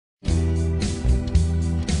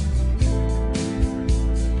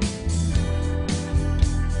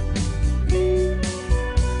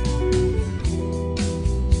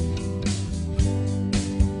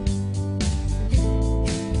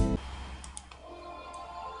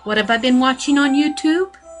What have I been watching on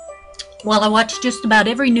YouTube? Well, I watch just about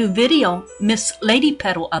every new video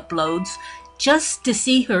missladypetal uploads just to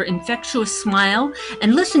see her infectious smile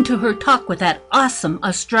and listen to her talk with that awesome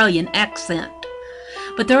Australian accent.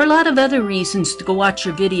 But there are a lot of other reasons to go watch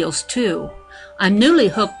her videos too. I'm newly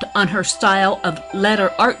hooked on her style of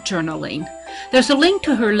letter art journaling. There's a link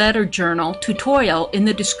to her letter journal tutorial in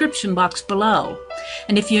the description box below.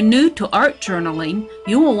 And if you're new to art journaling,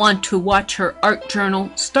 you will want to watch her art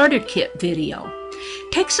journal starter kit video.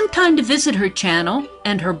 Take some time to visit her channel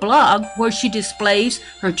and her blog where she displays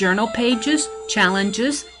her journal pages,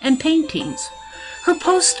 challenges, and paintings. Her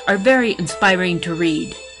posts are very inspiring to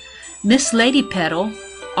read. missladypetal,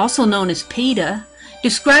 also known as PETA,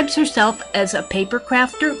 describes herself as a paper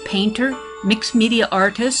crafter, painter, mixed media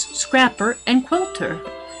artist, scrapper, and quilter.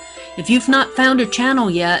 If you've not found her channel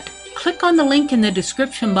yet, click on the link in the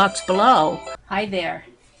description box below. Hi there.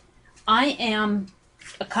 I am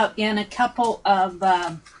in a couple of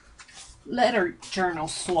letter journal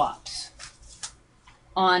swaps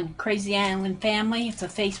on Crazy Island Family. It's a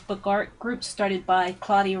Facebook art group started by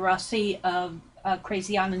Claudia Rossi of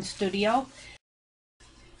Crazy Island Studio.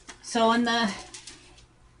 So in the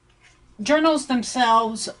journals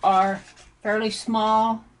themselves are fairly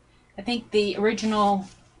small. I think the original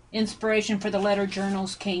inspiration for the letter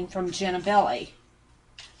journals came from Jennibelli.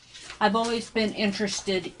 I've always been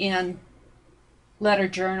interested in letter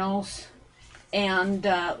journals, and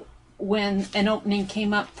when an opening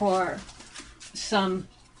came up for some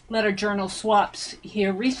letter journal swaps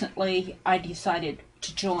here recently, I decided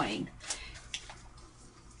to join.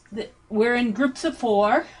 We're in groups of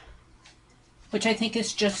 4, which I think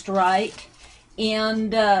is just right,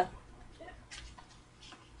 and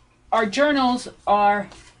our journals are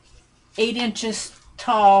 8 inches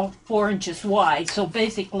tall, 4 inches wide. So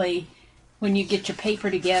basically, when you get your paper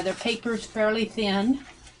together, paper is fairly thin.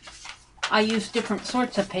 I use different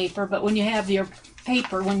sorts of paper, but when you have your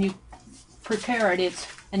paper, when you prepare it, it's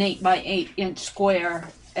an 8 by 8 inch square,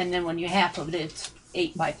 and then when you half of it, it's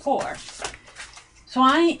 8 by 4. So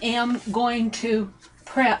I am going to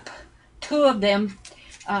prep 2 of them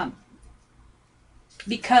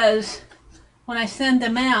because when I send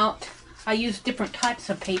them out, I use different types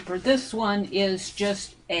of paper. This one is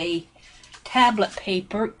just a tablet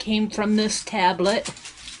paper. It came from this tablet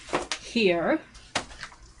here.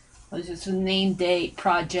 This is a name, date,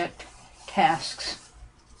 project, tasks.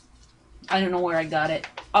 I don't know where I got it.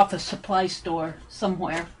 Off a supply store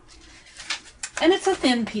somewhere. And it's a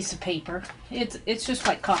thin piece of paper. It's just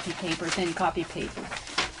like copy paper, thin copy paper.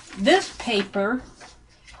 This paper,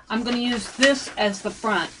 I'm going to use this as the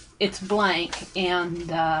front. It's blank,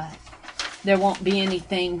 and there won't be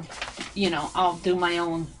anything, you know, I'll do my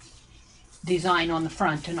own design on the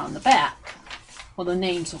front and on the back. Well, the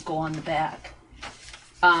names will go on the back.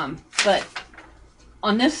 But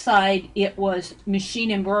on this side, it was machine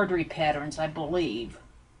embroidery patterns, I believe.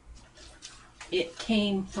 It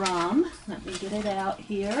came from, let me get it out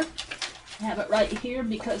here. I have it right here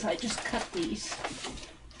because I just cut these.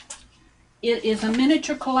 It is a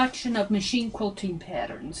miniature collection of machine quilting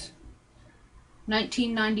patterns.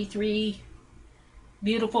 1993,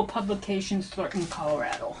 beautiful publications, Thornton,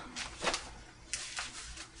 Colorado.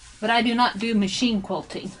 But I do not do machine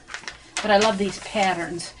quilting, but I love these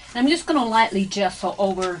patterns. And I'm just going to lightly gesso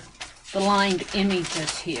over the lined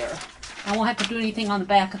images here. I won't have to do anything on the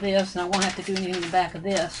back of this, and I won't have to do anything on the back of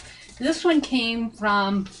this. This one came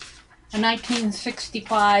from a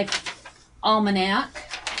 1965 almanac.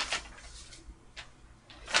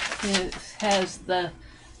 It has the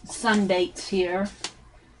sun dates here,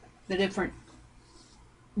 the different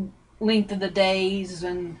length of the days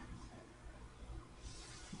and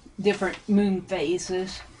different moon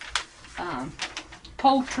phases.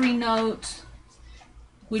 Poultry notes.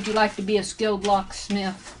 Would you like to be a skilled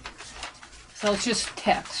locksmith? So it's just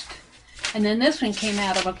text. And then this one came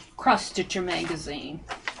out of a cross-stitcher magazine.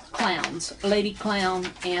 Clowns. A lady clown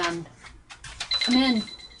and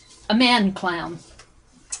a man clown.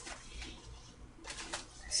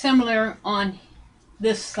 Similar on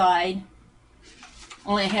this side,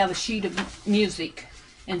 only I have a sheet of music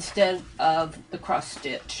instead of the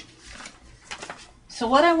cross-stitch. So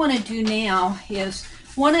what I want to do now is,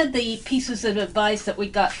 one of the pieces of advice that we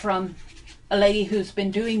got from a lady who's been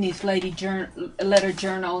doing these letter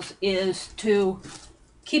journals is to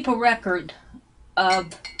keep a record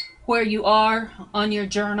of where you are on your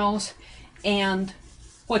journals and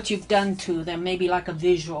what you've done to them, maybe like a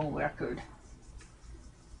visual record.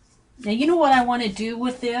 Now, you know what I want to do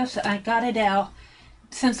with this? I got it out.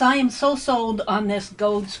 Since I am so sold on this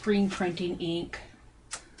gold screen printing ink,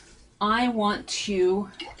 I want to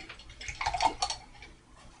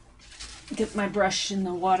Dip my brush in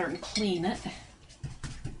the water and clean it.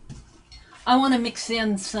 I want to mix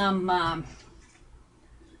in some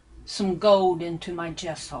gold into my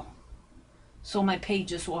gesso, so my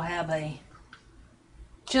pages will have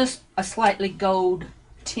just a slightly gold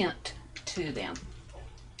tint to them.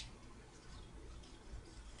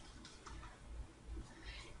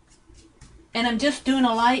 And I'm just doing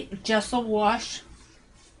a light gesso wash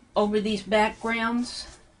over these backgrounds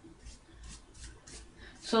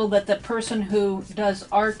so that the person who does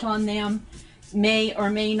art on them may or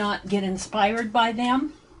may not get inspired by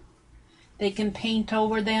them. They can paint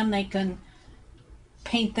over them, they can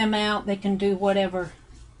paint them out, they can do whatever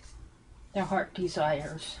their heart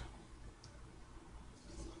desires.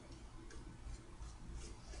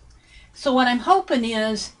 So what I'm hoping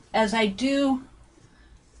is, as I do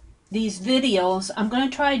these videos, I'm going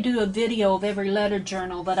to try to do a video of every letter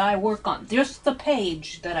journal that I work on. Just the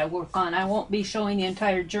page that I work on. I won't be showing the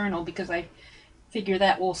entire journal because I figure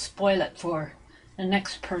that will spoil it for the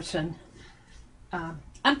next person.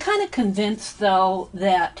 I'm kind of convinced, though,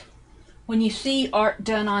 that when you see art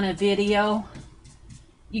done on a video,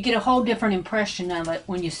 you get a whole different impression of it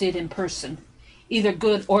when you see it in person, either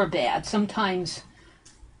good or bad. Sometimes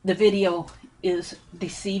the video is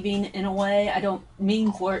deceiving in a way. I don't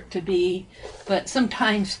mean for it to be, but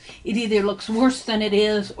sometimes it either looks worse than it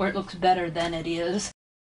is or it looks better than it is.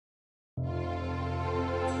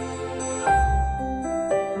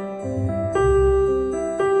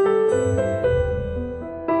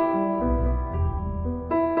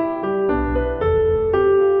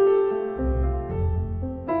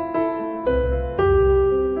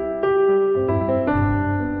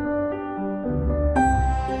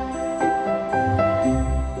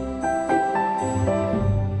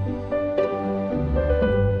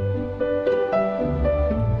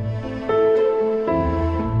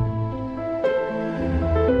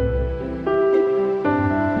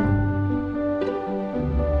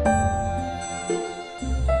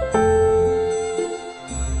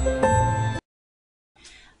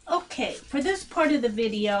 Okay, for this part of the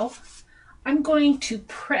video, I'm going to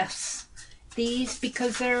press these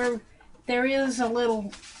because there is a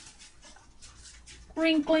little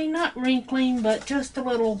wrinkling, not wrinkling, but just a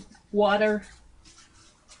little water,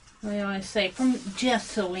 what do I say, from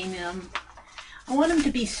gessoing them. I want them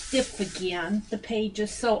to be stiff again, the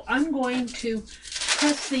pages, so I'm going to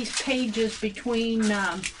press these pages between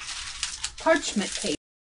parchment paper.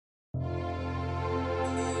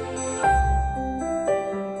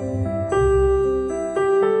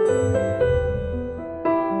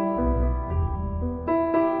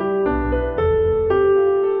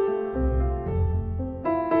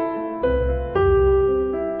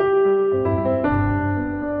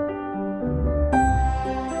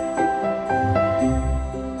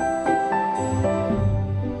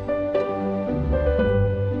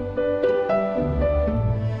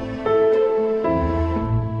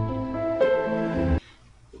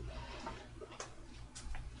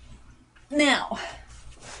 Now,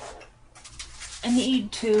 I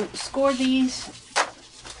need to score these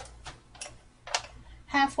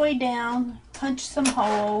halfway down, punch some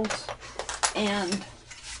holes, and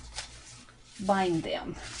bind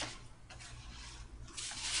them.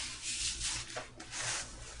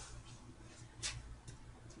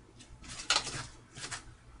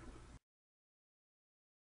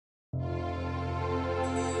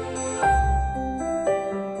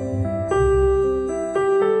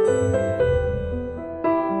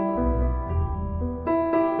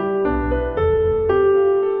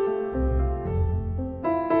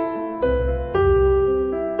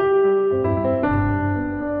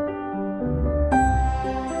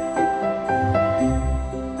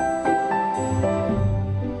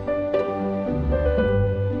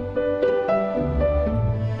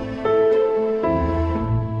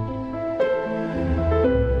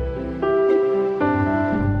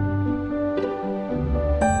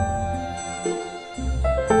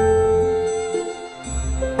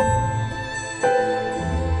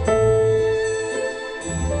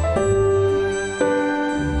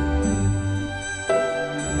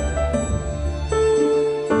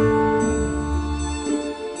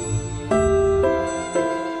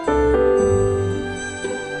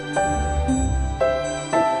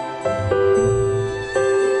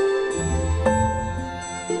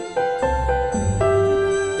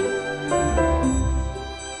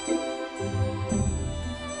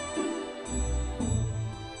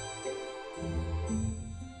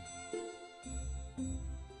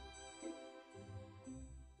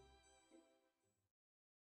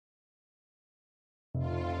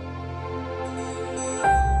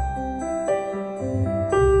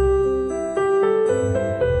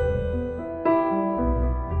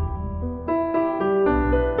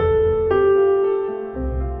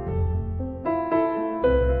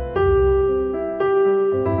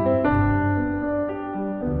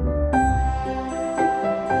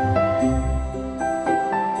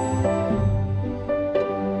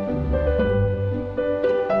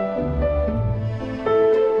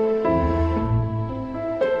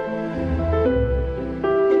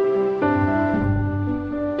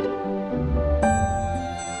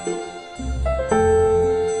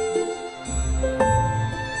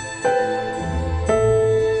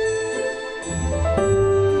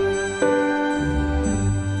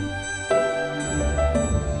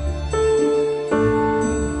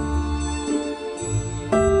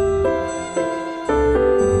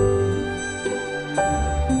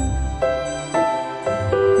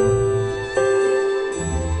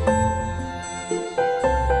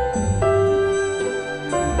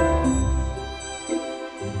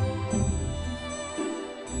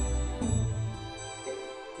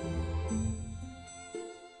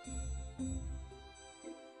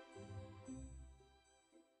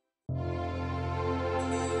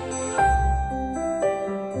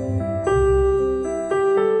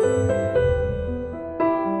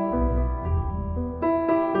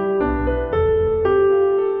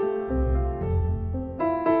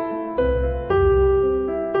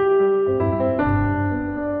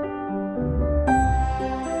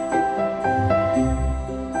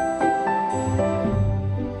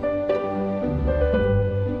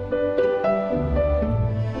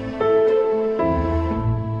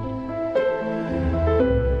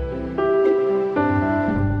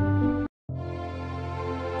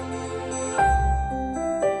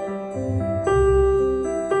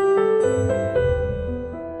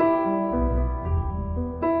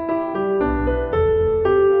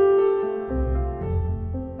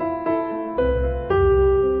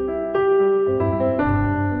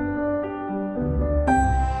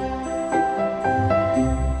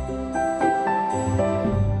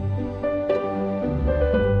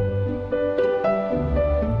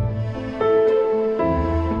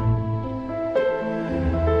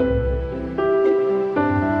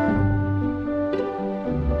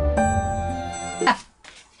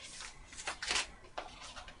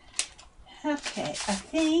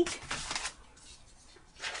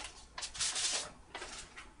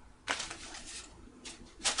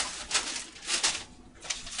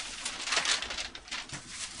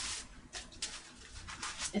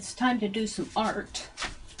 it's time to do some art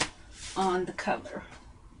on the cover.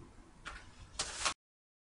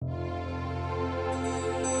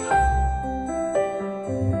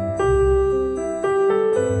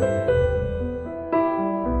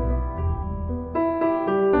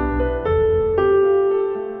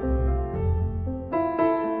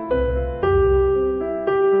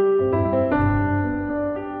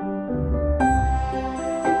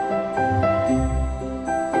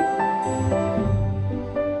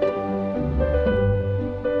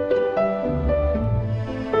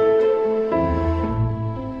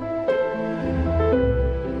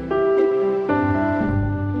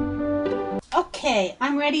 Okay,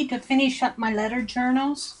 I'm ready to finish up my letter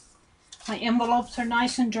journals. My envelopes are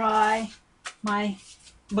nice and dry. My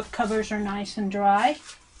book covers are nice and dry.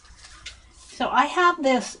 So I have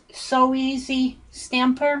this So Easy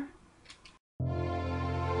stamper.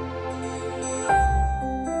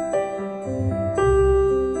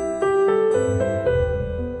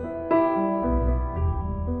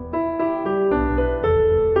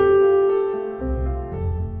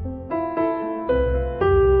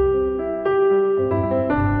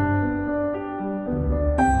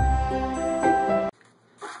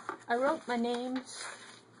 I wrote my names.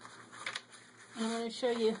 I'm going to show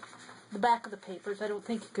you the back of the papers. I don't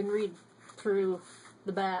think you can read through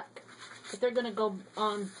the back, but they're going to go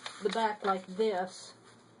on the back like this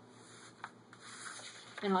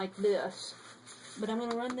and like this. But I'm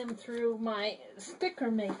going to run them through my sticker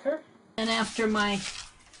maker, and after my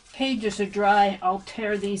pages are dry, I'll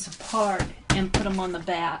tear these apart and put them on the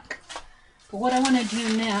back. But what I want to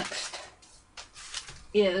do next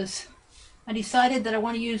is I decided that I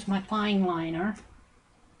want to use my fine liner.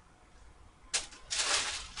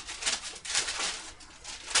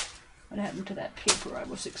 What happened to that paper I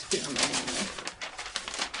was experimenting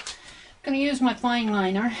with? I'm going to use my fine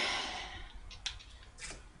liner.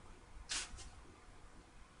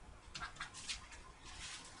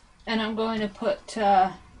 And I'm going to put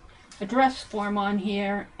a address form on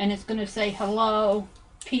here, and it's going to say, hello,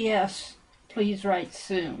 P.S., please write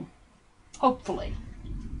soon. Hopefully.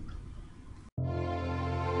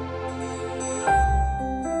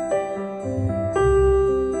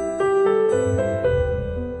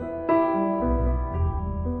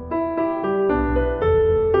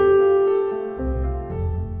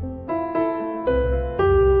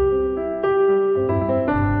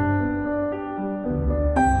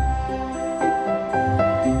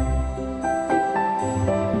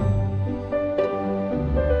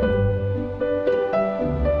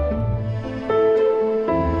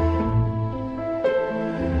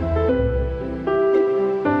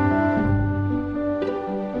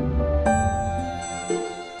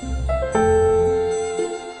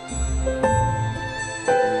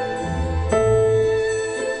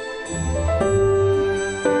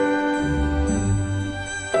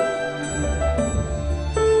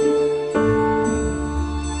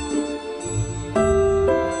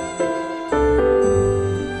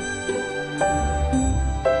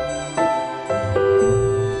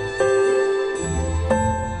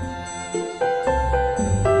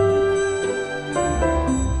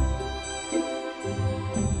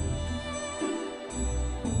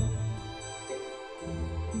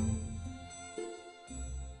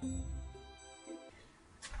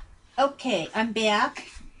 Okay, I'm back,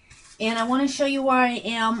 and I want to show you where I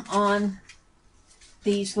am on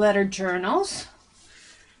these letter journals.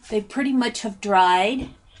 They pretty much have dried.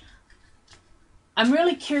 I'm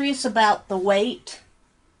really curious about the weight.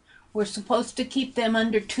 We're supposed to keep them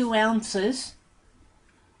under 2 ounces.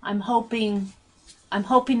 I'm hoping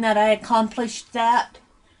that I accomplished that.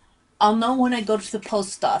 I'll know when I go to the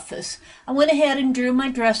post office. I went ahead and drew my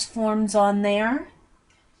dress forms on there.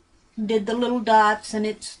 Did the little dots, and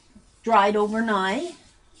it's dried overnight.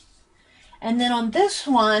 And then on this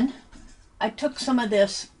one, I took some of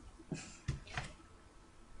this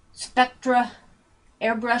Spectra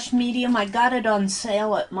airbrush medium. I got it on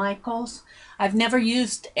sale at Michael's. I've never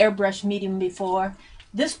used airbrush medium before.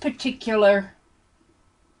 This particular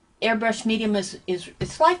airbrush medium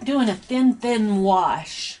it's like doing a thin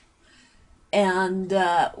wash, and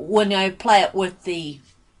when I apply it with the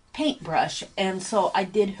paintbrush, and so I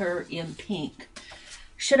did her in pink.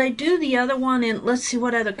 Should I do the other one in, let's see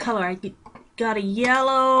what other color. I got a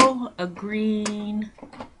yellow, a green.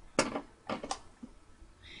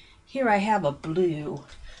 Here I have a blue.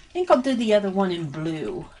 I think I'll do the other one in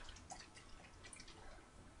blue.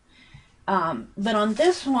 But on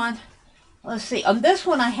this one, let's see, on this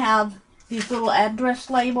one I have these little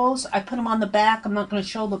address labels. I put them on the back. I'm not going to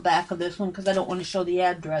show the back of this one because I don't want to show the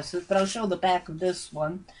addresses, but I'll show the back of this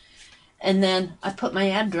one. And then I put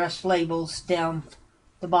my address labels down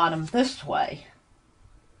the bottom this way.